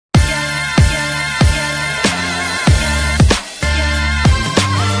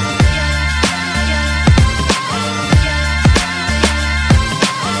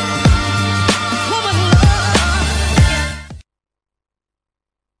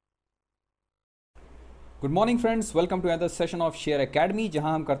Good morning friends, welcome to another session of share academy,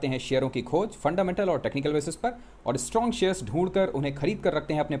 जहां हम करते हैं शेयरों की खोज फंडामेंटल और टेक्निकल बेसिस पर और स्ट्रॉन्ग शेयर्स ढूंढकर उन्हें खरीद कर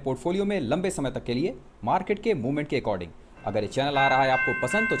रखते हैं अपने पोर्टफोलियो में लंबे समय तक के लिए मार्केट के मूवमेंट के अकॉर्डिंग। अगर ये चैनल आ रहा है आपको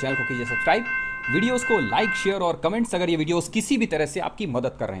पसंद तो चैनल को कीजिए सब्सक्राइब, वीडियोस को लाइक शेयर और कमेंट्स अगर ये वीडियोस किसी भी तरह से आपकी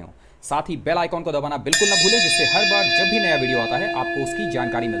मदद कर रहे हो। साथ ही बेल आइकॉन को दबाना बिल्कुल ना भूलें, जिससे हर बार जब भी नया वीडियो आता है आपको उसकी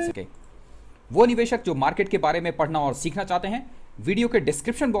जानकारी मिल सके। वो निवेशक जो मार्केट के बारे में पढ़ना और सीखना चाहते हैं, वीडियो के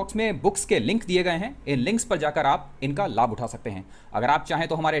डिस्क्रिप्शन बॉक्स में बुक्स के लिंक दिए गए हैं। इन लिंक्स पर जाकर आप इनका लाभ उठा सकते हैं। अगर आप चाहें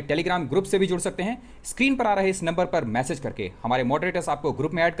तो हमारे टेलीग्राम ग्रुप से भी जुड़ सकते हैं। स्क्रीन पर आ रहे इस नंबर पर मैसेज करके हमारे मॉडरेटर्स आपको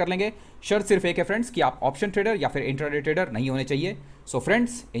ग्रुप में ऐड कर लेंगे। शर्त सिर्फ एक है फ्रेंड्स कि आप ऑप्शन ट्रेडर या फिर इंट्राडे ट्रेडर नहीं होने चाहिए। सो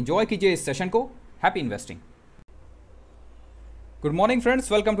फ्रेंड्स, एंजॉय कीजिए इस सेशन को। Happy investing. Good morning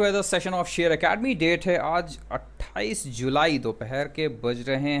friends, welcome to other session of share academy. Date है आज 28 जुलाई, दोपहर के बज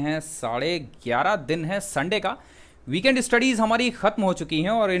रहे हैं 11:30, दिन है संडे का। वीकेंड स्टडीज़ हमारी ख़त्म हो चुकी हैं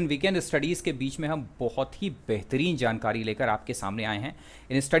और इन वीकेंड स्टडीज़ के बीच में हम बहुत ही बेहतरीन जानकारी लेकर आपके सामने आए हैं।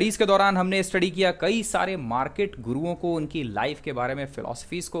 इन स्टडीज़ के दौरान हमने स्टडी किया कई सारे मार्केट गुरुओं को, उनकी लाइफ के बारे में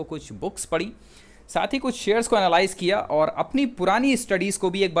फ़िलॉसफीज़ को, कुछ बुक्स पढ़ी, साथ ही कुछ शेयर्स को एनालाइज़ किया और अपनी पुरानी स्टडीज़ को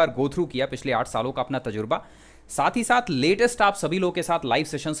भी एक बार गो थ्रू किया, पिछले 8 सालों का अपना तजुर्बा। साथ ही साथ लेटेस्ट आप सभी लोगों के साथ लाइव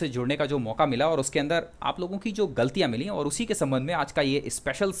सेशन से जुड़ने का जो मौका मिला और उसके अंदर आप लोगों की जो गलतियां मिली और उसी के संबंध में आज का ये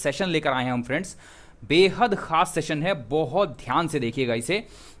स्पेशल सेशन लेकर आए हैं हम फ्रेंड्स। बेहद खास सेशन है, बहुत ध्यान से देखिएगा इसे।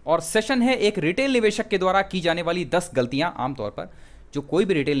 और सेशन है एक रिटेल निवेशक के द्वारा की जाने वाली 10 गलतियां, आमतौर पर जो कोई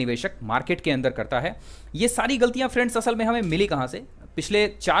भी रिटेल निवेशक मार्केट के अंदर करता है। ये सारी गलतियां फ्रेंड्स असल में हमें मिली कहां से? पिछले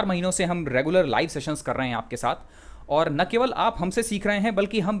 4 महीनों से हम रेगुलर लाइव सेशंस कर रहे हैं आपके साथ, और न केवल आप हमसे सीख रहे हैं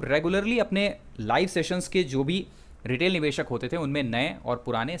बल्कि हम रेगुलरली अपने लाइव सेशंस के जो भी रिटेल निवेशक होते थे उनमें नए और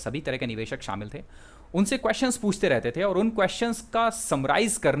पुराने सभी तरह के निवेशक शामिल थे, उनसे क्वेश्चंस पूछते रहते थे। और उन क्वेश्चंस का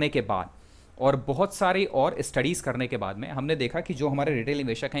समराइज करने के बाद और बहुत सारी और स्टडीज़ करने के बाद में हमने देखा कि जो हमारे रिटेल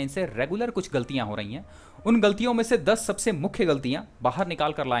निवेशक हैं इनसे रेगुलर कुछ गलतियां हो रही हैं। उन गलतियों में से 10 सबसे मुख्य गलतियां बाहर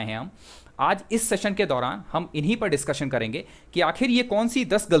निकाल कर लाए हैं हम। आज इस सेशन के दौरान हम इन्हीं पर डिस्कशन करेंगे कि आखिर ये कौन सी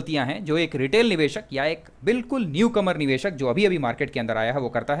 10 गलतियां हैं जो एक रिटेल निवेशक या एक बिल्कुल न्यू कमर निवेशक जो अभी अभी मार्केट के अंदर आया है वो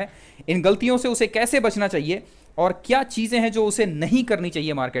करता है। इन गलतियों से उसे कैसे बचना चाहिए और क्या चीज़ें हैं जो उसे नहीं करनी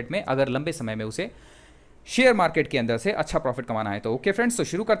चाहिए मार्केट में अगर लंबे समय में उसे शेयर मार्केट के अंदर से अच्छा प्रॉफिट कमाना है। तो ओके फ्रेंड्स, तो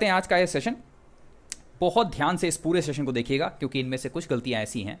शुरू करते हैं आज का ये सेशन। बहुत ध्यान से इस पूरे सेशन को देखिएगा क्योंकि इनमें से कुछ गलतियां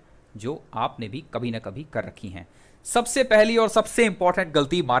ऐसी हैं जो आपने भी कभी ना कभी कर रखी हैं। सबसे पहली और सबसे इंपॉर्टेंट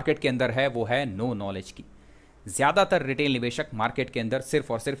गलती मार्केट के अंदर है वो है नो नॉलेज की। ज़्यादातर रिटेल निवेशक मार्केट के अंदर सिर्फ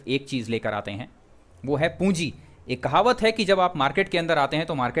और सिर्फ एक चीज़ लेकर आते हैं, वो है पूंजी। एक कहावत है कि जब आप मार्केट के अंदर आते हैं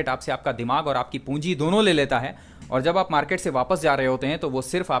तो मार्केट आपसे आपका दिमाग और आपकी पूंजी दोनों ले लेता है, और जब आप मार्केट से वापस जा रहे होते हैं तो वो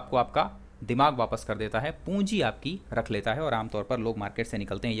सिर्फ आपको आपका दिमाग वापस कर देता है, पूंजी आपकी रख लेता है। और आमतौर पर लोग मार्केट से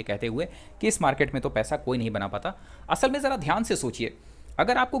निकलते हैं ये कहते हुए कि इस मार्केट में तो पैसा कोई नहीं बना पाता। असल में ज़रा ध्यान से सोचिए,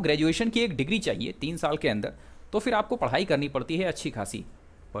 अगर आपको ग्रेजुएशन की एक डिग्री चाहिए 3 साल के अंदर, तो फिर आपको पढ़ाई करनी पड़ती है अच्छी खासी।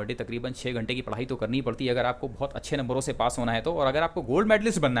 पर डे तकरीबन 6 घंटे की पढ़ाई तो करनी पड़ती है अगर आपको बहुत अच्छे नंबरों से पास होना है तो। और अगर आपको गोल्ड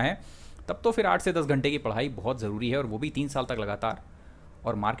मेडलिस्ट बनना है तब तो फिर 8 से 10 घंटे की पढ़ाई बहुत ज़रूरी है, और वो भी 3 साल तक लगातार।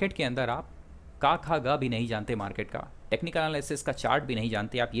 और मार्केट के अंदर आप का खा गा भी नहीं जानते, मार्केट का टेक्निकल एनालिसिस का चार्ट भी नहीं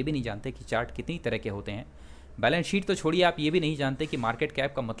जानते, आप ये भी नहीं जानते कि चार्ट कितनी तरह के होते हैं, बैलेंस शीट तो छोड़िए, आप ये भी नहीं जानते कि मार्केट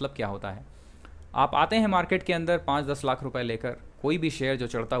कैप का मतलब क्या होता है। आप आते हैं मार्केट के अंदर 5-10 लाख रुपए लेकर, कोई भी शेयर जो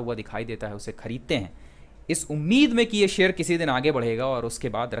चढ़ता हुआ दिखाई देता है उसे खरीदते हैं इस उम्मीद में कि ये शेयर किसी दिन आगे बढ़ेगा, और उसके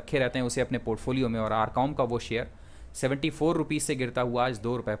बाद रखे रहते हैं उसे अपने पोर्टफोलियो में। और आरकॉम का वो शेयर 74 रुपीज़ से गिरता हुआ आज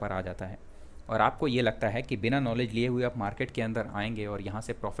 2 रुपये पर आ जाता है, और आपको ये लगता है कि बिना नॉलेज लिए हुए आप मार्केट के अंदर आएंगे और यहाँ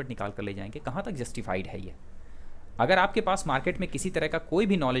से प्रॉफिट निकाल कर ले जाएंगे। कहाँ तक जस्टिफाइड है ये? अगर आपके पास मार्केट में किसी तरह का कोई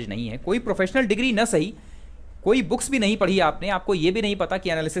भी नॉलेज नहीं है, कोई प्रोफेशनल डिग्री न सही, कोई बुक्स भी नहीं पढ़ी आपने, आपको ये भी नहीं पता कि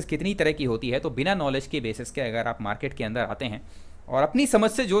एनालिसिस कितनी तरह की होती है, तो बिना नॉलेज के बेसिस के अगर आप मार्केट के अंदर आते हैं और अपनी समझ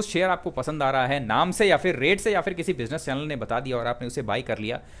से जो शेयर आपको पसंद आ रहा है, नाम से या फिर रेट से या फिर किसी बिजनेस चैनल ने बता दिया और आपने उसे बाई कर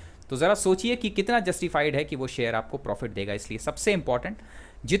लिया, तो ज़रा सोचिए कि कितना जस्टिफाइड है कि वो शेयर आपको प्रॉफिट देगा। इसलिए सबसे इंपॉर्टेंट,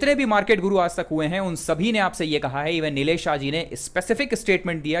 जितने भी मार्केट गुरु आज तक हुए हैं उन सभी ने आपसे ये कहा है, इवन नीलेश शाह जी ने स्पेसिफिक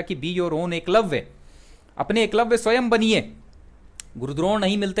स्टेटमेंट दिया कि बी योर ओन एकलव्य, अपने एकलव्य स्वयं बनिए। गुरुद्रोण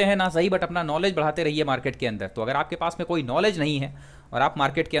नहीं मिलते हैं ना सही, बट अपना नॉलेज बढ़ाते रहिए मार्केट के अंदर। तो अगर आपके पास में कोई नॉलेज नहीं है और आप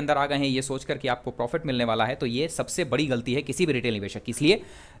मार्केट के अंदर आ गए हैं ये सोचकर कि आपको प्रॉफिट मिलने वाला है, तो ये सबसे बड़ी गलती है किसी भी रिटेल निवेशक की। इसलिए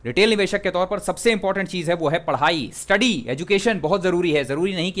रिटेल निवेशक के तौर पर सबसे इंपॉर्टेंट चीज़ है वो है पढ़ाई, स्टडी, एजुकेशन बहुत ज़रूरी है।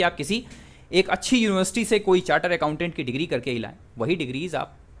 ज़रूरी नहीं कि आप किसी एक अच्छी यूनिवर्सिटी से कोई चार्टर अकाउंटेंट की डिग्री करके ही लाएं, वही डिग्रीज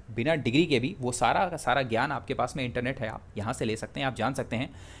आप बिना डिग्री के भी, वो सारा का सारा ज्ञान आपके पास में इंटरनेट है, आप यहाँ से ले सकते हैं। आप जान सकते हैं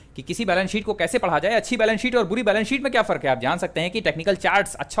कि किसी बैलेंस शीट को कैसे पढ़ा जाए, अच्छी बैलेंस शीट और बुरी बैलेंस शीट में क्या फ़र्क है। आप जान सकते हैं कि टेक्निकल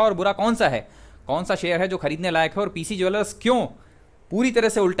चार्ट्स अच्छा और बुरा कौन सा है, कौन सा शेयर है जो खरीदने लायक है, और पीसी ज्वेलर्स क्यों पूरी तरह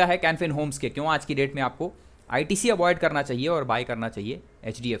से उल्टा है कैनफिन होम्स के, क्यों आज की डेट में आपको आईटीसी अवॉइड करना चाहिए और बाय करना चाहिए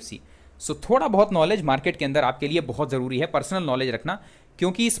एचडीएफसी। सो थोड़ा बहुत नॉलेज मार्केट के अंदर आपके लिए बहुत ज़रूरी है, पर्सनल नॉलेज रखना,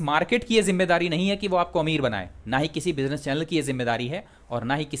 क्योंकि इस मार्केट की ये जिम्मेदारी नहीं है कि वो आपको अमीर बनाए, ना ही किसी बिजनेस चैनल की ये जिम्मेदारी है, और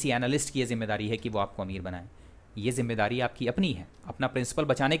ना ही किसी एनालिस्ट की ये जिम्मेदारी है कि वो आपको अमीर बनाए। ये जिम्मेदारी आपकी अपनी है, अपना प्रिंसिपल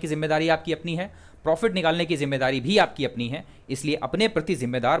बचाने की जिम्मेदारी आपकी अपनी है, प्रॉफिट निकालने की जिम्मेदारी भी आपकी अपनी है। इसलिए अपने प्रति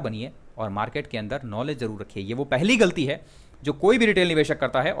जिम्मेदार बनिए और मार्केट के अंदर नॉलेज जरूर रखिए। ये वो पहली गलती है जो कोई भी रिटेल निवेशक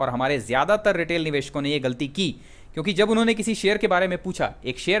करता है, और हमारे ज़्यादातर रिटेल निवेशकों ने ये गलती की, क्योंकि जब उन्होंने किसी शेयर के बारे में पूछा,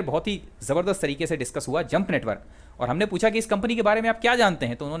 एक शेयर बहुत ही ज़बरदस्त तरीके से डिस्कस हुआ, जंप नेटवर्क, और हमने पूछा कि इस कंपनी के बारे में आप क्या जानते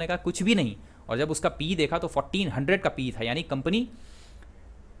हैं, तो उन्होंने कहा कुछ भी नहीं। और जब उसका पी देखा तो 1400 का पी था, यानी कंपनी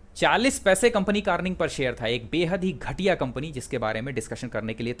 40 पैसे कंपनी का अर्निंग पर शेयर था। एक बेहद ही घटिया कंपनी जिसके बारे में डिस्कशन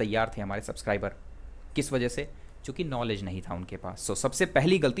करने के लिए तैयार थे हमारे सब्सक्राइबर। किस वजह से? चूंकि नॉलेज नहीं था उनके पास। सो सबसे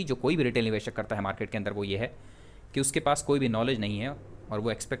पहली गलती जो कोई भी रिटेल निवेशक करता है मार्केट के अंदर वो ये है कि उसके पास कोई भी नॉलेज नहीं है और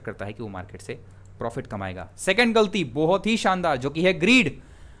वो एक्सपेक्ट करता है कि वो मार्केट से प्रॉफिट कमाएगा। सेकंड गलती बहुत ही शानदार, जो कि है ग्रीड।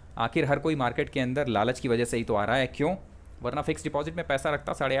 आखिर हर कोई मार्केट के अंदर लालच की वजह से ही तो आ रहा है, क्यों? वरना फिक्स डिपॉजिट में पैसा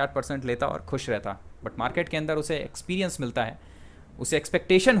रखता, 8.5% लेता और खुश रहता। बट मार्केट के अंदर उसे एक्सपीरियंस मिलता है, उसे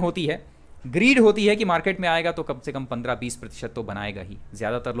एक्सपेक्टेशन होती है, ग्रीड होती है कि मार्केट में आएगा तो कम से कम 15-20% तो बनाएगा ही।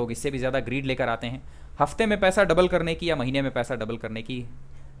 ज़्यादातर लोग इससे भी ज़्यादा ग्रीड लेकर आते हैं, हफ्ते में पैसा डबल करने की या महीने में पैसा डबल करने की।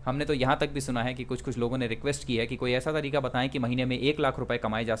 हमने तो यहाँ तक भी सुना है कि कुछ कुछ लोगों ने रिक्वेस्ट की है कि कोई ऐसा तरीका बताएं कि महीने में 1 लाख रुपए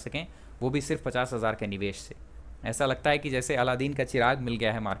कमाए जा सकें, वो भी सिर्फ 50,000 के निवेश से। ऐसा लगता है कि जैसे अलादीन का चिराग मिल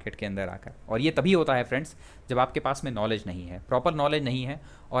गया है मार्केट के अंदर आकर। और ये तभी होता है फ्रेंड्स, जब आपके पास में नॉलेज नहीं है, प्रॉपर नॉलेज नहीं है,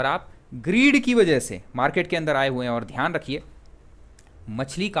 और आप ग्रीड की वजह से मार्केट के अंदर आए हुए हैं। और ध्यान रखिए,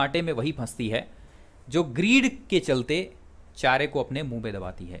 मछली कांटे में वही फंसती है जो ग्रीड के चलते चारे को अपने मुंह में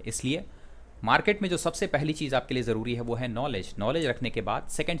दबाती है। इसलिए मार्केट में जो सबसे पहली चीज़ आपके लिए ज़रूरी है वो है नॉलेज। नॉलेज रखने के बाद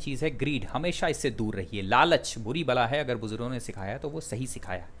सेकंड चीज़ है ग्रीड। हमेशा इससे दूर रहिए। लालच बुरी बला है, अगर बुजुर्गों ने सिखाया तो वो सही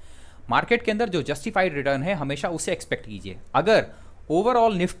सिखाया। मार्केट के अंदर जो जस्टिफाइड रिटर्न है हमेशा उसे एक्सपेक्ट कीजिए। अगर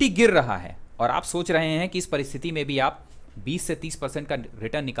ओवरऑल निफ्टी गिर रहा है और आप सोच रहे हैं कि इस परिस्थिति में भी आप 20 से 30% का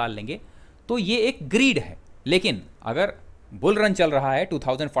रिटर्न निकाल लेंगे, तो ये एक ग्रीड है। लेकिन अगर बुल रन चल रहा है,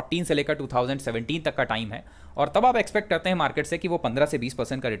 2014 से लेकर 2017 तक का टाइम है, और तब आप एक्सपेक्ट करते हैं मार्केट से कि वो 15 से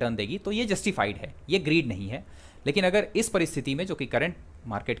 20% का रिटर्न देगी, तो ये जस्टिफाइड है, ये ग्रीड नहीं है। लेकिन अगर इस परिस्थिति में, जो कि करंट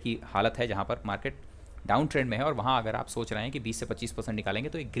मार्केट की हालत है जहां पर मार्केट डाउन ट्रेंड में है, और वहां अगर आप सोच रहे हैं कि 20 से 25% निकालेंगे,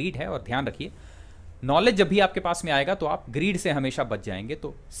 तो एक ग्रीड है। और ध्यान रखिए, नॉलेज जब भी आपके पास में आएगा तो आप ग्रीड से हमेशा बच जाएंगे।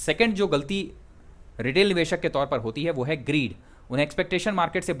 तो सेकेंड जो गलती रिटेल निवेशक के तौर पर होती है वो है ग्रीड। उन्हें एक्सपेक्टेशन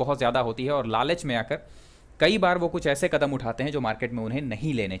मार्केट से बहुत ज़्यादा होती है, और लालच में आकर कई बार वो कुछ ऐसे कदम उठाते हैं जो मार्केट में उन्हें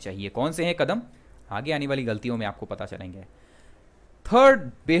नहीं लेने चाहिए। कौन से हैं कदम, आगे आने वाली गलतियों में आपको पता चलेंगे। थर्ड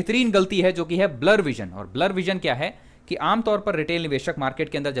बेहतरीन गलती है जो कि है ब्लर विजन। और ब्लर विजन क्या है कि आमतौर पर रिटेल निवेशक मार्केट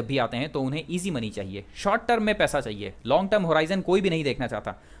के अंदर जब भी आते हैं तो उन्हें इजी मनी चाहिए, शॉर्ट टर्म में पैसा चाहिए, लॉन्ग टर्म होराइजन कोई भी नहीं देखना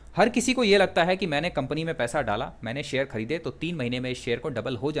चाहता। हर किसी को यह लगता है कि मैंने कंपनी में पैसा डाला, मैंने शेयर खरीदे, तो 3 महीने में इस शेयर को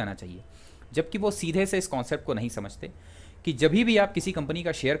डबल हो जाना चाहिए। जबकि वो सीधे से इस कॉन्सेप्ट को नहीं समझते कि जब भी आप किसी कंपनी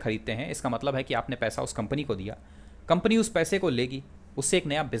का शेयर खरीदते हैं, इसका मतलब है कि आपने पैसा उस कंपनी को दिया, कंपनी उस पैसे को लेगी, उससे एक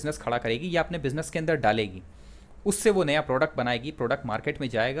नया बिजनेस खड़ा करेगी या अपने बिजनेस के अंदर डालेगी, उससे वो नया प्रोडक्ट बनाएगी, प्रोडक्ट मार्केट में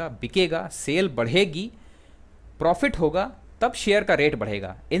जाएगा, बिकेगा, सेल बढ़ेगी, प्रॉफिट होगा, तब शेयर का रेट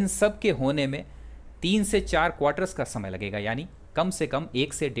बढ़ेगा। इन सब के होने में 3 से 4 क्वार्टर्स का समय लगेगा, यानी कम से कम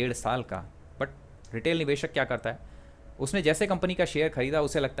 1 से 1.5 साल का। बट रिटेल निवेशक क्या करता है, उसने जैसे कंपनी का शेयर खरीदा,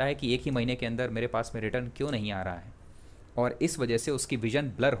 उसे लगता है कि 1 ही महीने के अंदर मेरे पास में रिटर्न क्यों नहीं आ रहा है, और इस वजह से उसकी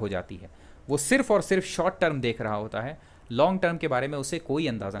विजन ब्लर हो जाती है। वो सिर्फ और सिर्फ शॉर्ट टर्म देख रहा होता है, लॉन्ग टर्म के बारे में उसे कोई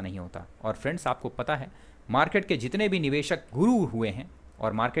अंदाज़ा नहीं होता। और फ्रेंड्स, आपको पता है मार्केट के जितने भी निवेशक गुरु हुए हैं,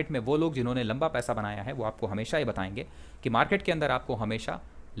 और मार्केट में वो लोग जिन्होंने लंबा पैसा बनाया है, वो आपको हमेशा ये बताएंगे कि मार्केट के अंदर आपको हमेशा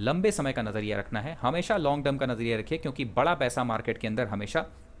लंबे समय का नज़रिया रखना है, हमेशा लॉन्ग टर्म का नज़रिया रखिए, क्योंकि बड़ा पैसा मार्केट के अंदर हमेशा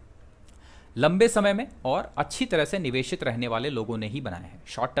लंबे समय में और अच्छी तरह से निवेशित रहने वाले लोगों ने ही बनाया है।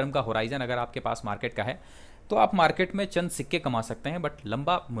 शॉर्ट टर्म का होराइजन अगर आपके पास मार्केट का है तो आप मार्केट में चंद सिक्के कमा सकते हैं, बट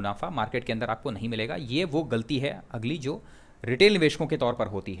लंबा मुनाफा मार्केट के अंदर आपको नहीं मिलेगा। ये वो गलती है अगली जो रिटेल निवेशकों के तौर पर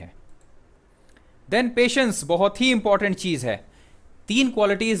होती है। देन पेशेंस बहुत ही इंपॉर्टेंट चीज़ है। 3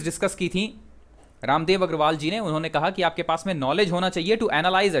 क्वालिटीज डिस्कस की थी रामदेव अग्रवाल जी ने। उन्होंने कहा कि आपके पास में नॉलेज होना चाहिए to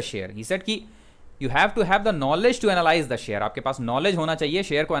analyse a share. He said कि you have to have the knowledge to analyse the share. आपके पास नॉलेज होना चाहिए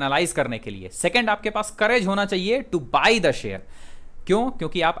शेयर को एनालाइज करने के लिए। सेकंड, आपके पास करेज होना चाहिए टू बाय द शेयर। क्यों?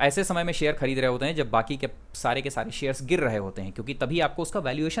 क्योंकि आप ऐसे समय में शेयर खरीद रहे होते हैं जब बाकी के सारे शेयर्स गिर रहे होते हैं, क्योंकि तभी आपको उसका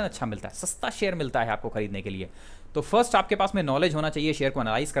वैल्यूएशन अच्छा मिलता है, सस्ता शेयर मिलता है आपको खरीदने के लिए। तो फर्स्ट, आपके पास में नॉलेज होना चाहिए शेयर को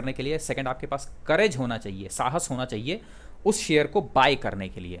एनालाइज करने के लिए। सेकंड, आपके पास करेज होना चाहिए, साहस होना चाहिए उस शेयर को बाय करने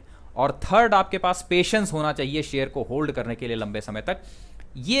के लिए। और थर्ड, आपके पास पेशेंस होना चाहिए शेयर को होल्ड करने के लिए लंबे समय तक।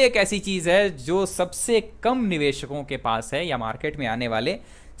 ये एक ऐसी चीज़ है जो सबसे कम निवेशकों के पास है, या मार्केट में आने वाले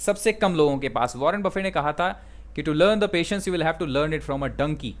सबसे कम लोगों के पास। वॉरेन बफेट ने कहा था कि to learn the patience you will have to learn it from a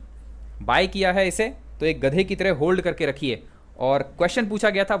Dunki. Bye किया है इसे तो एक गधे की तरह होल्ड करके रखिए। और क्वेश्चन पूछा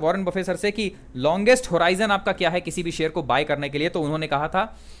गया था वॉरेन बफे सर से कि लॉन्गेस्ट होराइजन आपका क्या है किसी भी शेयर को बाय करने के लिए, तो उन्होंने कहा था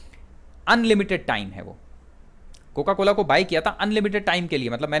अनलिमिटेड टाइम है। वो कोका कोला को बाय किया था अनलिमिटेड टाइम के लिए,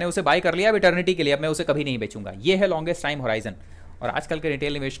 मतलब मैंने उसे बाय कर लिया अब इटर्निटी के लिए, अब मैं उसे कभी नहीं बेचूंगा। ये है लॉन्गेस्ट टाइम होराइजन। और आजकल के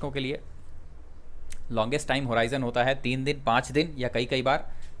रिटेल निवेशकों के लिए लॉन्गेस्ट टाइम होराइजन होता है 3 दिन, 5 दिन या कई कई बार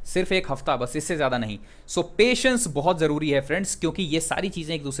सिर्फ 1 हफ्ता, बस इससे ज़्यादा नहीं। सो पेशेंस बहुत ज़रूरी है फ्रेंड्स, क्योंकि ये सारी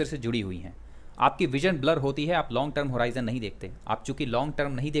चीज़ें एक दूसरे से जुड़ी हुई हैं। आपकी विजन ब्लर होती है, आप लॉन्ग टर्म होराइजन नहीं देखते। आप चूंकि लॉन्ग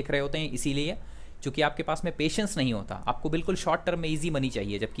टर्म नहीं देख रहे होते हैं इसीलिए, चूंकि आपके पास में पेशेंस नहीं होता, आपको बिल्कुल शॉर्ट टर्म में ईजी मनी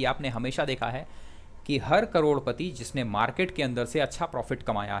चाहिए। जबकि आपने हमेशा देखा है कि हर करोड़पति जिसने मार्केट के अंदर से अच्छा प्रॉफिट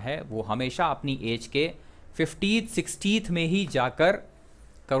कमाया है वो हमेशा अपनी एज के 50th 60th में ही जाकर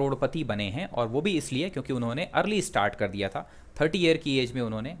करोड़पति बने हैं। और वो भी इसलिए क्योंकि उन्होंने अर्ली स्टार्ट कर दिया था, 30 ईयर की एज में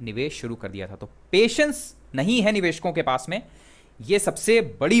उन्होंने निवेश शुरू कर दिया था। तो पेशेंस नहीं है निवेशकों के पास में, ये सबसे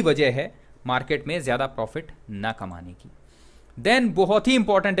बड़ी वजह है मार्केट में ज़्यादा प्रॉफिट ना कमाने की। देन बहुत ही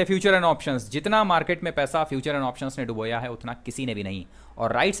इंपॉर्टेंट है फ्यूचर एंड ऑप्शंस। जितना मार्केट में पैसा फ्यूचर एंड ऑप्शंस ने डुबोया है उतना किसी ने भी नहीं।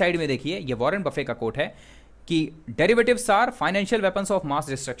 और राइट साइड में देखिए ये वॉरेन बफे का कोट है कि derivatives are financial weapons of mass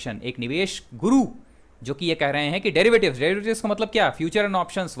destruction. एक निवेश गुरु जो कि ये कह रहे हैं कि डेरिवेटिव्स का मतलब क्या, फ्यूचर एंड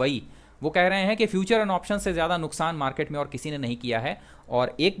ऑप्शंस। वही वो कह रहे हैं कि फ्यूचर एंड ऑप्शन से ज़्यादा नुकसान मार्केट में और किसी ने नहीं किया है।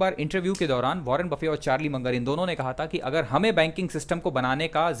 और एक बार इंटरव्यू के दौरान वॉरेन बफे और चार्ली मंगर इन दोनों ने कहा था कि अगर हमें बैंकिंग सिस्टम को बनाने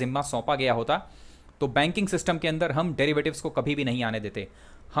का जिम्मा सौंपा गया होता तो बैंकिंग सिस्टम के अंदर हम डेरिवेटिव्स को कभी भी नहीं आने देते,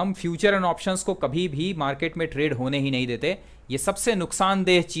 हम फ्यूचर एंड ऑप्शंस को कभी भी मार्केट में ट्रेड होने ही नहीं देते। ये सबसे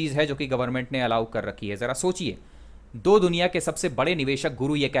नुकसानदेह चीज़ है जो कि गवर्नमेंट ने अलाउ कर रखी है। ज़रा सोचिए, 2 दुनिया के सबसे बड़े निवेशक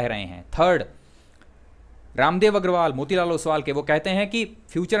गुरु ये कह रहे हैं। थर्ड, रामदेव अग्रवाल, मोतीलाल ओसवाल के, वो कहते हैं कि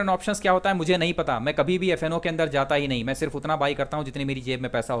फ्यूचर एंड ऑप्शंस क्या होता है मुझे नहीं पता, मैं कभी भी एफएनओ के अंदर जाता ही नहीं, मैं सिर्फ उतना बाई करता हूं जितनी मेरी जेब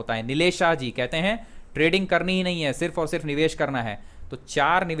में पैसा होता है। नीलेश शाह जी कहते हैं ट्रेडिंग करनी ही नहीं है, सिर्फ और सिर्फ निवेश करना है। तो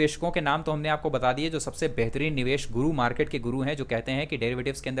 4 निवेशकों के नाम तो हमने आपको बता दिए जो सबसे बेहतरीन निवेश गुरु, मार्केट के गुरु हैं, जो कहते हैं कि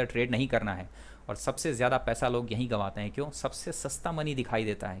डेरिवेटिव्स के अंदर ट्रेड नहीं करना है। और सबसे ज़्यादा पैसा लोग यहीं गंवाते हैं। क्यों? सबसे सस्ता मनी दिखाई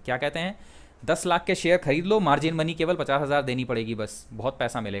देता है। क्या कहते हैं? 10 लाख के शेयर खरीद लो, मार्जिन मनी केवल 50,000 देनी पड़ेगी, बस बहुत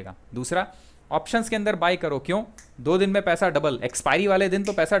पैसा मिलेगा। दूसरा, ऑप्शंस के अंदर बाय करो। क्यों? 2 दिन में पैसा डबल, एक्सपायरी वाले दिन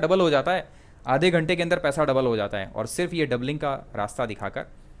तो पैसा डबल हो जाता है, आधे घंटे के अंदर पैसा डबल हो जाता है। और सिर्फ ये डबलिंग का रास्ता दिखाकर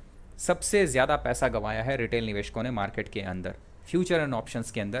सबसे ज़्यादा पैसा गंवाया है रिटेल निवेशकों ने मार्केट के अंदर, फ्यूचर एंड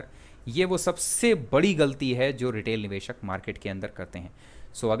ऑप्शंस के अंदर। ये वो सबसे बड़ी गलती है जो रिटेल निवेशक मार्केट के अंदर करते हैं।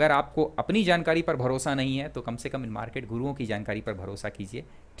 सो अगर आपको अपनी जानकारी पर भरोसा नहीं है तो कम से कम इन मार्केट गुरुओं की जानकारी पर भरोसा कीजिए।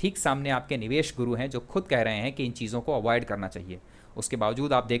 ठीक सामने आपके निवेश गुरु हैं जो खुद कह रहे हैं कि इन चीज़ों को अवॉइड करना चाहिए। उसके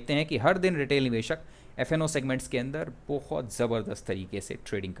बावजूद आप देखते हैं कि हर दिन रिटेल निवेशक एफएनओ सेगमेंट्स के अंदर बहुत ज़बरदस्त तरीके से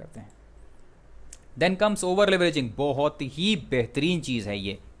ट्रेडिंग करते हैं। देन कम्स ओवर लेवरेजिंग, बहुत ही बेहतरीन चीज़ है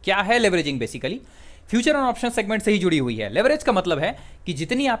ये। क्या है लेवरेजिंग? बेसिकली फ्यूचर और ऑप्शन सेगमेंट से ही जुड़ी हुई है। लेवरेज का मतलब है कि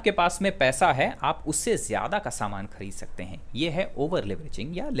जितनी आपके पास में पैसा है आप उससे ज़्यादा का सामान खरीद सकते हैं। ये है ओवर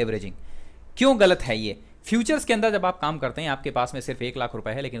लेवरेजिंग या लेवरेजिंग। क्यों गलत है ये? फ्यूचर्स के अंदर जब आप काम करते हैं आपके पास में सिर्फ 1 लाख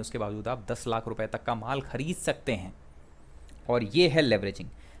रुपए है, लेकिन उसके बावजूद आप 10 लाख रुपए तक का माल खरीद सकते हैं, और ये है लेवरेजिंग।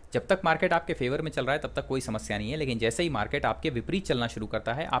 जब तक मार्केट आपके फेवर में चल रहा है तब तक कोई समस्या नहीं है, लेकिन जैसे ही मार्केट आपके विपरीत चलना शुरू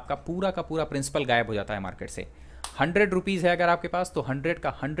करता है आपका पूरा का पूरा प्रिंसिपल गायब हो जाता है मार्केट से। 100 रुपीज़ है अगर आपके पास तो 100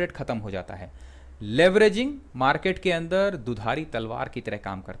 का 100 खत्म हो जाता है। लेवरेजिंग मार्केट के अंदर दुधारी तलवार की तरह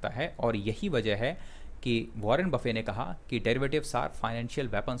काम करता है, और यही वजह है कि वॉरेन बफे ने कहा कि derivatives are financial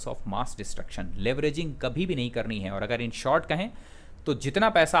weapons of mass destruction. Leveraging कभी भी नहीं करनी है, और अगर इन शॉर्ट कहें तो जितना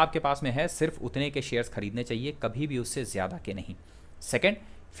पैसा आपके पास में है सिर्फ उतने के शेयर्स खरीदने चाहिए, कभी भी उससे ज़्यादा के नहीं। सेकंड,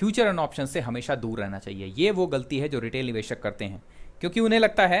 फ्यूचर एंड ऑप्शन से हमेशा दूर रहना चाहिए। ये वो गलती है जो रिटेल निवेशक करते हैं, क्योंकि उन्हें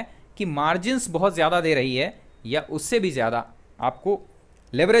लगता है कि मार्जिन्स बहुत ज़्यादा दे रही है या उससे भी ज़्यादा आपको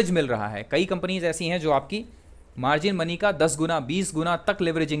लेवरेज मिल रहा है। कई कंपनीज ऐसी हैं जो आपकी मार्जिन मनी का 10 गुना 20 गुना तक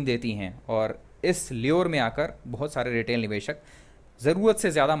लेवरेजिंग देती हैं, और इस ल्योर में आकर बहुत सारे रिटेल निवेशक ज़रूरत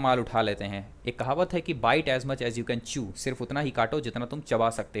से ज़्यादा माल उठा लेते हैं। एक कहावत है कि bite as much as you can chew, सिर्फ उतना ही काटो जितना तुम चबा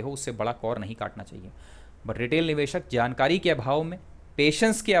सकते हो, उससे बड़ा कौर नहीं काटना चाहिए। बट रिटेल निवेशक जानकारी के अभाव में,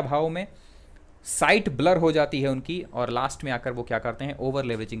 पेशेंस के अभाव में, साइट ब्लर हो जाती है उनकी, और लास्ट में आकर वो क्या करते हैं? ओवर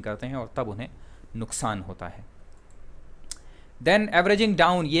लेवरेजिंग करते हैं, और तब उन्हें नुकसान होता है। देन एवरेजिंग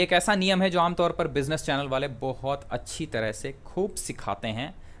डाउन, ये एक ऐसा नियम है जो आमतौर पर बिजनेस चैनल वाले बहुत अच्छी तरह से खूब सिखाते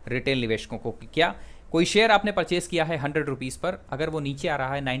हैं रिटेल निवेशकों को कि क्या कोई शेयर आपने परचेस किया है 100 रुपीज़ पर, अगर वो नीचे आ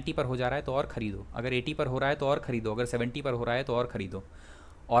रहा है 90 पर हो जा रहा है तो और खरीदो, अगर 80 पर हो रहा है तो और खरीदो, अगर 70 पर हो रहा है तो और खरीदो।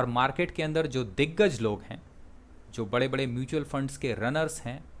 और मार्केट के अंदर जो दिग्गज लोग हैं, जो बड़े बड़े म्यूचुअल फंड्स के रनर्स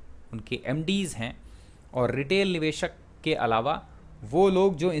हैं, उनके एमडीज़ हैं, और रिटेल निवेशक के अलावा वो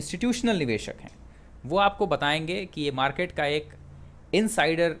लोग जो इंस्टीट्यूशनल निवेशक हैं, वो आपको बताएंगे कि ये मार्केट का एक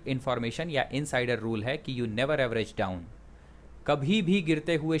इनसाइडर इंफॉर्मेशन या इनसाइडर रूल है कि यू नेवर एवरेज डाउन। कभी भी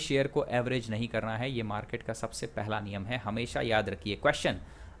गिरते हुए शेयर को एवरेज नहीं करना है, ये मार्केट का सबसे पहला नियम है, हमेशा याद रखिए। क्वेश्चन,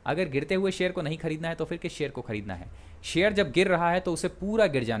 अगर गिरते हुए शेयर को नहीं खरीदना है तो फिर किस शेयर को खरीदना है? शेयर जब गिर रहा है तो उसे पूरा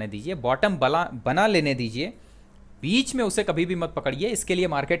गिर जाने दीजिए, बॉटम बना लेने दीजिए, बीच में उसे कभी भी मत पकड़िए। इसके लिए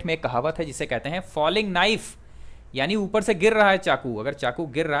मार्केट में एक कहावत है जिसे कहते हैं फॉलिंग नाइफ, यानी ऊपर से गिर रहा है चाकू, अगर चाकू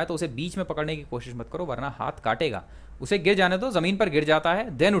गिर रहा है तो उसे बीच में पकड़ने की कोशिश मत करो वरना हाथ काटेगा। उसे गिर जाने दो, ज़मीन पर गिर जाता है,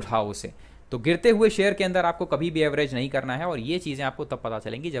 देन उठाओ उसे। तो गिरते हुए शेयर के अंदर आपको कभी भी एवरेज नहीं करना है, और ये चीज़ें आपको तब पता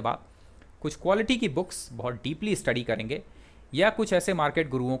चलेंगी जब आप कुछ क्वालिटी की बुक्स बहुत डीपली स्टडी करेंगे या कुछ ऐसे मार्केट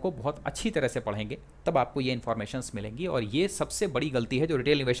गुरुओं को बहुत अच्छी तरह से पढ़ेंगे, तब आपको ये इन्फॉर्मेशंस मिलेंगी। और ये सबसे बड़ी गलती है जो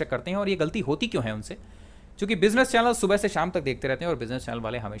रिटेल निवेशक करते हैं, और ये गलती होती क्यों है उनसे? क्योंकि बिजनेस चैनल सुबह से शाम तक देखते रहते हैं और बिजनेस चैनल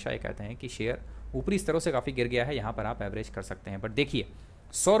वाले हमेशा ये कहते हैं कि शेयर ऊपरी स्तरों से काफ़ी गिर गया है, यहाँ पर आप एवरेज कर सकते हैं। बट देखिए,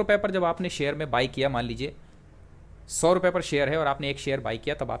 100 रुपये पर जब आपने शेयर में बाई किया, मान लीजिए 100 रुपये पर शेयर है और आपने एक शेयर बाई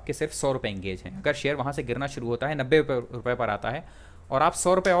किया, तब आपके सिर्फ 100 रुपये एंगेज हैं। अगर शेयर वहाँ से गिरना शुरू होता है, 90 रुपये पर आता है और आप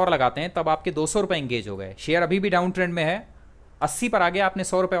 100 रुपये और लगाते हैं, तब आपके 200 रुपये एंगेज हो गए। शेयर अभी भी डाउन ट्रेंड में है, 80 पर आ गया, आपने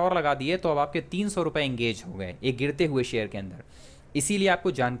 100 रुपये और लगा दिए, तो अब आपके 300 रुपये एंगेज हो गए एक गिरते हुए शेयर के अंदर। इसीलिए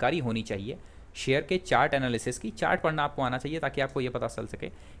आपको जानकारी होनी चाहिए शेयर के चार्ट एनालिसिस की। चार्ट पढ़ना आपको आना चाहिए ताकि आपको ये पता चल सके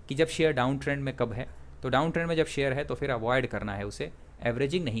कि जब शेयर डाउन ट्रेंड में कब है। तो डाउन ट्रेंड में जब शेयर है तो फिर अवॉइड करना है उसे,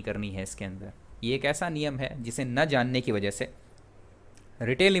 एवरेजिंग नहीं करनी है इसके अंदर। ये एक ऐसा नियम है जिसे न जानने की वजह से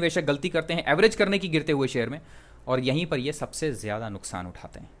रिटेल निवेशक गलती करते हैं एवरेज करने की गिरते हुए शेयर में, और यहीं पर ये सबसे ज़्यादा नुकसान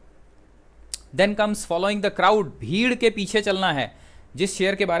उठाते हैं। Then comes following the crowd, भीड़ के पीछे चलना है। जिस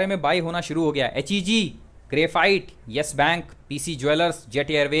शेयर के बारे में बाई होना शुरू हो गया, HEG, graphite, yes bank, PC jewellers,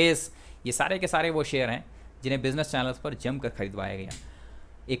 jet Airways, ये सारे के सारे वो शेयर हैं जिन्हें बिजनेस चैनल्स पर जमकर खरीदवाया गया।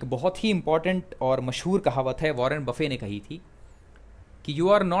 एक बहुत ही इंपॉर्टेंट और मशहूर कहावत है, वॉरेन बफे ने कही थी कि you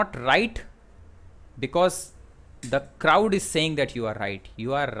are not right because the crowd is saying that you are right,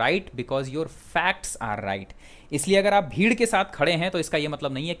 you are right because your facts are right. इसलिए अगर आप भीड़ के साथ खड़े हैं तो इसका यह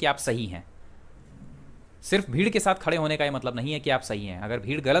मतलब नहीं है कि आप सही हैं। सिर्फ भीड़ के साथ खड़े होने का यह मतलब नहीं है कि आप सही हैं। अगर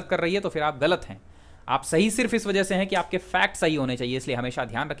भीड़ गलत कर रही है तो फिर आप गलत हैं। आप सही सिर्फ इस वजह से हैं कि आपके फैक्ट सही होने चाहिए। इसलिए हमेशा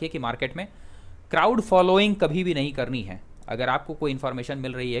ध्यान रखिए कि मार्केट में क्राउड फॉलोइंग कभी भी नहीं करनी है। अगर आपको कोई इन्फॉर्मेशन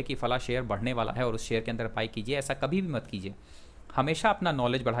मिल रही है कि फला शेयर बढ़ने वाला है और उस शेयर के अंदर बाई कीजिए, ऐसा कभी भी मत कीजिए। हमेशा अपना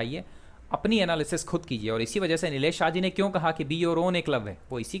नॉलेज बढ़ाइए, अपनी एनालिसिस खुद कीजिए। और इसी वजह से नीलेश शाह जी ने क्यों कहा कि be your own A club है,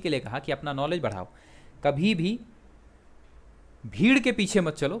 वो इसी के लिए कहा कि अपना नॉलेज बढ़ाओ। कभी भी भीड़ के पीछे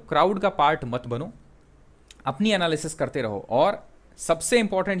मत चलो, क्राउड का पार्ट मत बनो, अपनी एनालिसिस करते रहो। और सबसे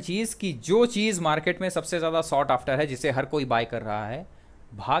इंपॉर्टेंट चीज़ कि जो चीज़ मार्केट में सबसे ज़्यादा सॉट आफ्टर है, जिसे हर कोई बाय कर रहा है,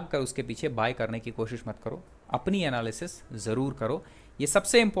 भाग कर उसके पीछे बाय करने की कोशिश मत करो, अपनी एनालिसिस ज़रूर करो। ये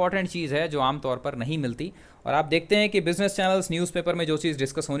सबसे इंपॉर्टेंट चीज़ है जो आमतौर पर नहीं मिलती। और आप देखते हैं कि बिजनेस चैनल्स, न्यूज़पेपर में जो चीज़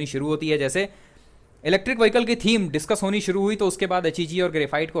डिस्कस होनी शुरू होती है, जैसे इलेक्ट्रिक व्हीकल की थीम डिस्कस होनी शुरू हुई तो उसके बाद HEG और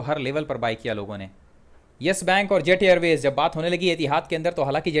ग्रेफाइट को हर लेवल पर बाय किया लोगों ने। यस बैंक और जेट एयरवेज जब बात होने लगी एतिहाद के अंदर, तो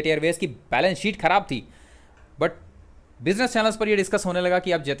हालांकि जेट एयरवेज की बैलेंस शीट खराब थी, बट बिजनेस चैनल्स पर ये डिस्कस होने लगा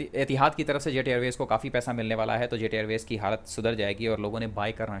कि अब एतिहाद की तरफ से जेट एयरवेज को काफ़ी पैसा मिलने वाला है, तो जेट एयरवेज की हालत सुधर जाएगी, और लोगों ने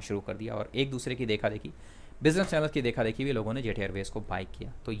बाय करना शुरू कर दिया। और एक दूसरे की देखा देखी, बिजनेस चैनल्स की देखा देखी भी लोगों ने जेट एयरवेज को बाय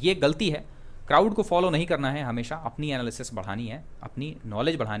किया। तो ये गलती है, क्राउड को फॉलो नहीं करना है, हमेशा अपनी एनालिसिस बढ़ानी है, अपनी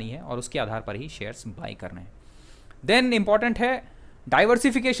नॉलेज बढ़ानी है, और उसके आधार पर ही शेयर्स बाय करने हैं। देन इंपॉर्टेंट है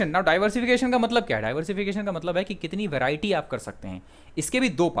डाइवर्सिफिकेशन। नाउ डाइवर्सिफिकेशन का मतलब क्या है? डाइवर्सिफिकेशन का मतलब है कि कितनी वैरायटी आप कर सकते हैं। इसके भी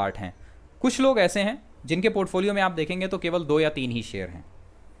दो पार्ट हैं। कुछ लोग ऐसे हैं जिनके पोर्टफोलियो में आप देखेंगे तो केवल 2 या 3 ही शेयर हैं,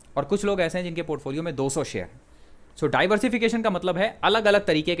 और कुछ लोग ऐसे हैं जिनके पोर्टफोलियो में 200 शेयर हैं। सो डाइवर्सिफिकेशन का मतलब है अलग अलग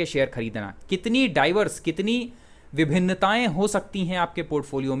तरीके के शेयर खरीदना। कितनी डाइवर्स, कितनी विभिन्नताएं हो सकती हैं आपके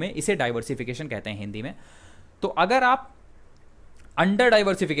पोर्टफोलियो में, इसे डाइवर्सिफिकेशन कहते हैं हिंदी में। तो अगर आप अंडर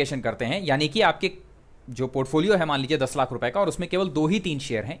डाइवर्सिफिकेशन करते हैं, यानी कि आपके जो पोर्टफोलियो है मान लीजिए 10 लाख रुपए का, और उसमें केवल 2 ही 3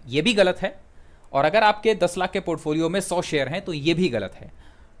 शेयर हैं, ये भी गलत है। और अगर आपके 10 लाख के पोर्टफोलियो में 100 शेयर हैं तो ये भी गलत है।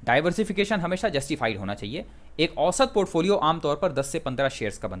 डाइवर्सिफिकेशन हमेशा जस्टिफाइड होना चाहिए। एक औसत पोर्टफोलियो आमतौर पर 10 से 15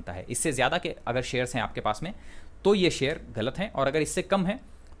 शेयर्स का बनता है। इससे ज़्यादा के अगर शेयर्स हैं आपके पास में तो ये शेयर गलत हैं, और अगर इससे कम है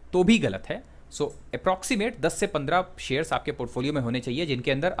तो भी गलत है। सो अप्रॉक्सीमेट 10 से 15 शेयर्स आपके पोर्टफोलियो में होने चाहिए,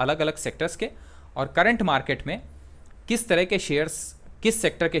 जिनके अंदर अलग अलग सेक्टर्स के और करंट मार्केट में किस तरह के शेयर्स, किस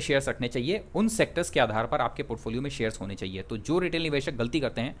सेक्टर के शेयर्स रखने चाहिए, उन सेक्टर्स के आधार पर आपके पोर्टफोलियो में शेयर्स होने चाहिए। तो जो रिटेल निवेशक गलती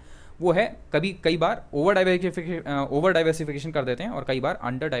करते हैं वो है कई बार ओवर डाइवर्सिफिकेशन कर देते हैं और कई बार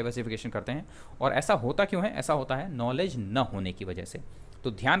अंडर डाइवर्सिफिकेशन करते हैं। और ऐसा होता क्यों है? ऐसा होता है नॉलेज न होने की वजह से।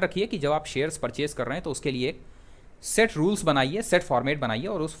 तो ध्यान रखिए कि जब आप शेयर्स परचेज कर रहे हैं तो उसके लिए एक सेट रूल्स बनाइए, सेट फॉर्मेट बनाइए,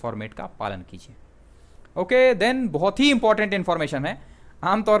 और उस फॉर्मेट का पालन कीजिए। ओके, देन बहुत ही इंपॉर्टेंट इन्फॉर्मेशन है।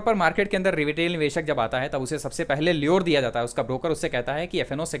 आमतौर पर मार्केट के अंदर रिटेल निवेशक जब आता है तब उसे सबसे पहले ल्योर दिया जाता है। उसका ब्रोकर उससे कहता है कि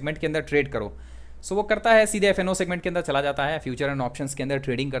FNO सेगमेंट के अंदर ट्रेड करो। सो वो करता है, सीधे FNO सेगमेंट के अंदर चला जाता है, फ्यूचर एंड ऑप्शंस के अंदर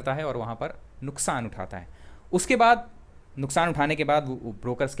ट्रेडिंग करता है और वहाँ पर नुकसान उठाता है। उसके बाद नुकसान उठाने के बाद वो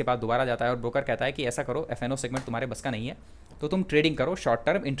ब्रोकर्स के पास दोबारा जाता है और ब्रोकर कहता है कि ऐसा करो, एफएनओ सेगमेंट तुम्हारे बस का नहीं है, तो तुम ट्रेडिंग करो, शॉर्ट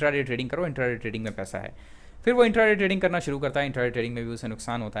टर्म इंट्राडे ट्रेडिंग करो, इंट्राडे ट्रेडिंग में पैसा है। फिर वो इंट्राडे ट्रेडिंग करना शुरू करता है, इंट्राडे ट्रेडिंग में भी उसे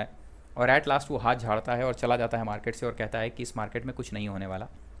नुकसान होता है और एट लास्ट वो हाथ झाड़ता है और चला जाता है मार्केट से और कहता है कि इस मार्केट में कुछ नहीं होने वाला।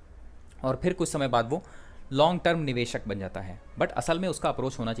 और फिर कुछ समय बाद वो लॉन्ग टर्म निवेशक बन जाता है। बट असल में उसका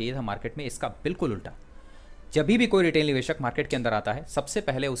अप्रोच होना चाहिए था मार्केट में इसका बिल्कुल उल्टा। जब भी कोई रिटेल निवेशक मार्केट के अंदर आता है, सबसे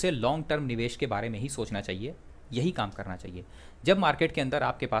पहले उसे लॉन्ग टर्म निवेश के बारे में ही सोचना चाहिए, यही काम करना चाहिए। जब मार्केट के अंदर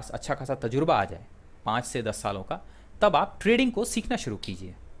आपके पास अच्छा खासा तजुर्बा आ जाए 5 से 10 सालों का, तब आप ट्रेडिंग को सीखना शुरू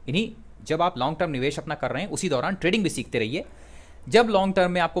कीजिए। जब आप लॉन्ग टर्म निवेश अपना कर रहे हैं उसी दौरान ट्रेडिंग भी सीखते रहिए। जब लॉन्ग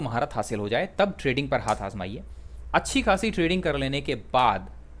टर्म में आपको महारत हासिल हो जाए तब ट्रेडिंग पर हाथ आजमाइए। अच्छी खासी ट्रेडिंग कर लेने के बाद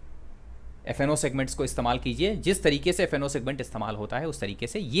एफएनओ सेगमेंट्स को इस्तेमाल कीजिए। जिस तरीके से एफएनओ सेगमेंट इस्तेमाल होता है उस तरीके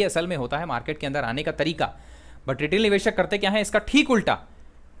से, ये असल में होता है मार्केट के अंदर आने का तरीका। बट रिटेल निवेशक करते क्या है, इसका ठीक उल्टा।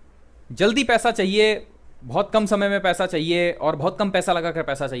 जल्दी पैसा चाहिए, बहुत कम समय में पैसा चाहिए और बहुत कम पैसा लगाकर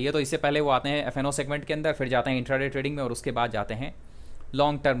पैसा चाहिए, तो इससे पहले वो आते हैं एफएनओ सेगमेंट के अंदर, फिर जाते हैं इंट्राडे ट्रेडिंग में और उसके बाद जाते हैं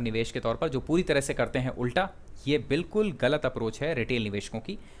लॉन्ग टर्म निवेश के तौर पर, जो पूरी तरह से करते हैं उल्टा। ये बिल्कुल गलत अप्रोच है रिटेल निवेशकों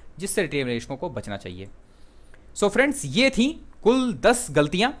की, जिससे रिटेल निवेशकों को बचना चाहिए। सो फ्रेंड्स, ये थी कुल 10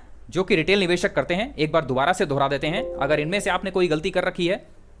 गलतियां जो कि रिटेल निवेशक करते हैं। एक बार दोबारा से दोहरा देते हैं, अगर इनमें से आपने कोई गलती कर रखी है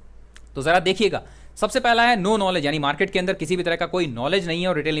तो जरा देखिएगा। सबसे पहला है नो नॉलेज, यानी मार्केट के अंदर किसी भी तरह का कोई नॉलेज नहीं है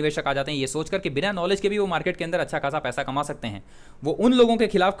और रिटेल निवेशक आ जाते हैं ये सोचकर कि बिना नॉलेज के भी वो मार्केट के अंदर अच्छा खासा पैसा कमा सकते हैं। वो उन लोगों के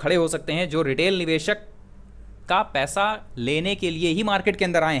खिलाफ खड़े हो सकते हैं जो रिटेल निवेशक का पैसा लेने के लिए ही मार्केट के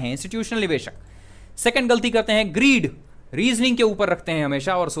अंदर आए हैं, इंस्टीट्यूशनल निवेशक। सेकंड गलती करते हैं ग्रीड, रीजनिंग के ऊपर रखते हैं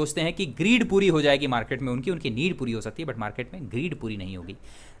हमेशा और सोचते हैं कि ग्रीड पूरी हो जाएगी मार्केट में, उनकी नीड पूरी हो सकती है, बट मार्केट में ग्रीड पूरी नहीं होगी।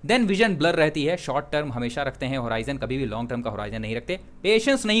 देन विजन ब्लर रहती है, शॉर्ट टर्म हमेशा रखते हैं होराइजन, कभी भी लॉन्ग टर्म का होराइजन नहीं रखते।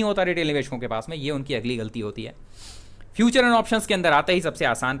 पेशेंस नहीं होता रिटेल निवेशकों के पास में, ये उनकी अगली गलती होती है। फ्यूचर एंड ऑप्शंस के अंदर आते ही सबसे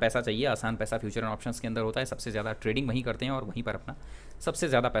आसान पैसा चाहिए, आसान पैसा फ्यूचर एंड ऑप्शंस के अंदर होता है। सबसे ज़्यादा ट्रेडिंग वहीं करते हैं और वहीं पर अपना सबसे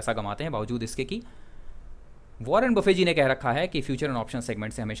ज़्यादा पैसा कमाते हैं, बावजूद इसके कि वॉरेन बफे जी ने कह रखा है कि फ्यूचर एंड ऑप्शन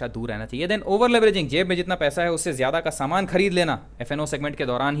सेगमेंट से हमेशा दूर रहना चाहिए। देन ओवर लेवरेजिंग, जेब में जितना पैसा है उससे ज़्यादा का सामान खरीद लेना एफएनओ सेगमेंट के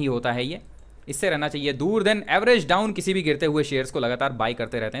दौरान ही होता है, ये इससे रहना चाहिए दूर। देन एवरेज डाउन, किसी भी गिरते हुए शेयर्स को लगातार बाई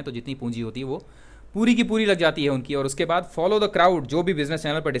करते रहते हैं तो जितनी पूंजी होती है वो पूरी की पूरी लग जाती है उनकी। और उसके बाद फॉलो द क्राउड, जो भी बिजनेस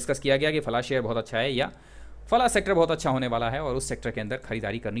चैनल पर डिस्कस किया गया कि फला शेयर बहुत अच्छा है या फला सेक्टर बहुत अच्छा होने वाला है और उस सेक्टर के अंदर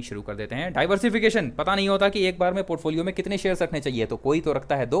खरीदारी करनी शुरू कर देते हैं। डाइवर्सिफिकेशन, पता नहीं होता कि एक बार में पोर्टफोलियो में कितने शेयर्स रखने चाहिए, तो कोई तो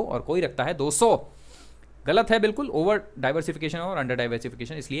रखता है 2 और कोई रखता है 200। गलत है बिल्कुल ओवर डाइवर्सिफिकेशन और अंडर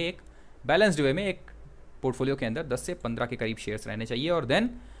डाइवर्सिफिकेशन। इसलिए एक बैलेंस्ड वे में एक पोर्टफोलियो के अंदर 10 से 15 के करीब शेयर्स रहने चाहिए। और देन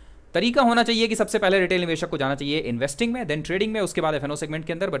तरीका होना चाहिए कि सबसे पहले रिटेल निवेशक को जाना चाहिए इन्वेस्टिंग में, देन ट्रेडिंग में, उसके बाद एफएनओ सेगमेंट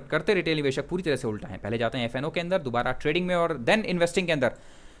के अंदर। बट करते रिटेल निवेशक पूरी तरह से उल्टा है, पहले जाते हैं एफएनओ के अंदर, दोबारा ट्रेडिंग में और देन इन्वेस्टिंग के अंदर।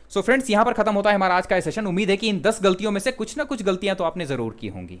 सो फ्रेंड्स, यहाँ पर खत्म होता है हमारा आज का सेशन। उम्मीद है कि इन 10 गलतियों में से कुछ ना कुछ गलतियां तो आपने जरूर की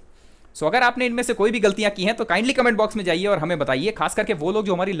होंगी। सो अगर आपने इनमें से कोई भी गलतियां की हैं तो काइंडली कमेंट बॉक्स में जाइए और हमें बताइए। खास करके वो लोग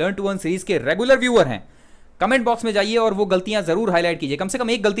जो हमारी लर्न टू अर्न सीरीज के रेगुलर व्यूअर हैं, कमेंट बॉक्स में जाइए और वो गलतियां जरूर हाईलाइट कीजिए। कम से कम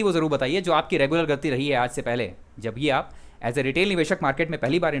एक गलती वो जरूर बताइए जो आपकी रेगुलर गलती रही है आज से पहले, जब ये आप एज ए रिटेल निवेशक मार्केट में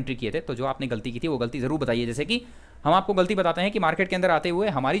पहली बार एंट्री किए थे, तो जो आपने गलती की थी वो गलती जरूर बताइए। जैसे कि हम आपको गलती बताते हैं कि मार्केट के अंदर आते हुए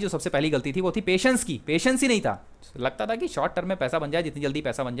हमारी जो सबसे पहली गलती थी वो थी पेशेंस की। पेशेंस ही नहीं था, लगता था कि शॉर्ट टर्म में पैसा बन जाए, जितनी जल्दी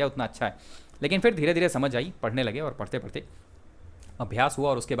पैसा बन जाए उतना अच्छा है। लेकिन फिर धीरे धीरे समझ आई, पढ़ने लगे और पढ़ते पढ़ते अभ्यास हुआ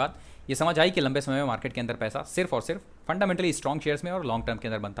और उसके बाद ये समझ आई कि लंबे समय में मार्केट के अंदर पैसा सिर्फ और सिर्फ फंडामेंटली स्ट्रॉन्ग शेयर्स में और लॉन्ग टर्म के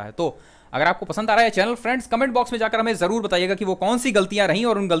अंदर बनता है। तो अगर आपको पसंद आ रहा है चैनल, फ्रेंड्स कमेंट बॉक्स में जाकर हमें जरूर बताइएगा कि वो कौन सी गलतियां रहीं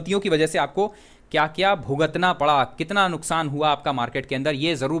और उन गलतियों की वजह से आपको क्या क्या भुगतना पड़ा, कितना नुकसान हुआ आपका मार्केट के अंदर,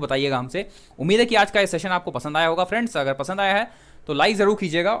 ये जरूर बताइएगा हमसे। उम्मीद है कि आज का ये सेशन आपको पसंद आया होगा। फ्रेंड्स अगर पसंद आया है तो लाइक जरूर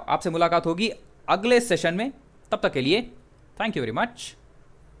कीजिएगा। आपसे मुलाकात होगी अगले सेशन में, तब तक के लिए thank you very much.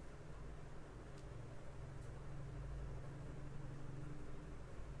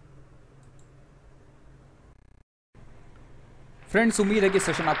 Friends उम्मीद है कि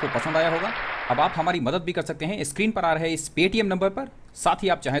सेशन आपको पसंद आया होगा। अब आप हमारी मदद भी कर सकते हैं स्क्रीन पर आ रहे इस पेटीएम नंबर पर, साथ ही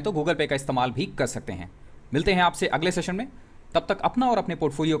आप चाहें तो गूगल पे का इस्तेमाल भी कर सकते हैं। मिलते हैं आपसे अगले सेशन में, तब तक अपना और अपने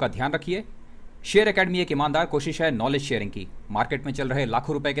पोर्टफोलियो का ध्यान रखिए। शेयर एकेडमी एक ईमानदार कोशिश है नॉलेज शेयरिंग की। मार्केट में चल रहे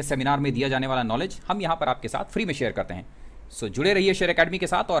लाखों रुपए के सेमिनार में दिया जाने वाला नॉलेज हम यहाँ पर आपके साथ फ्री में शेयर करते हैं। सो जुड़े रहिए शेयर एकेडमी के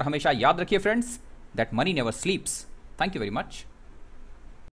साथ और हमेशा याद रखिए friends that money never स्लीप्स। Thank you very much.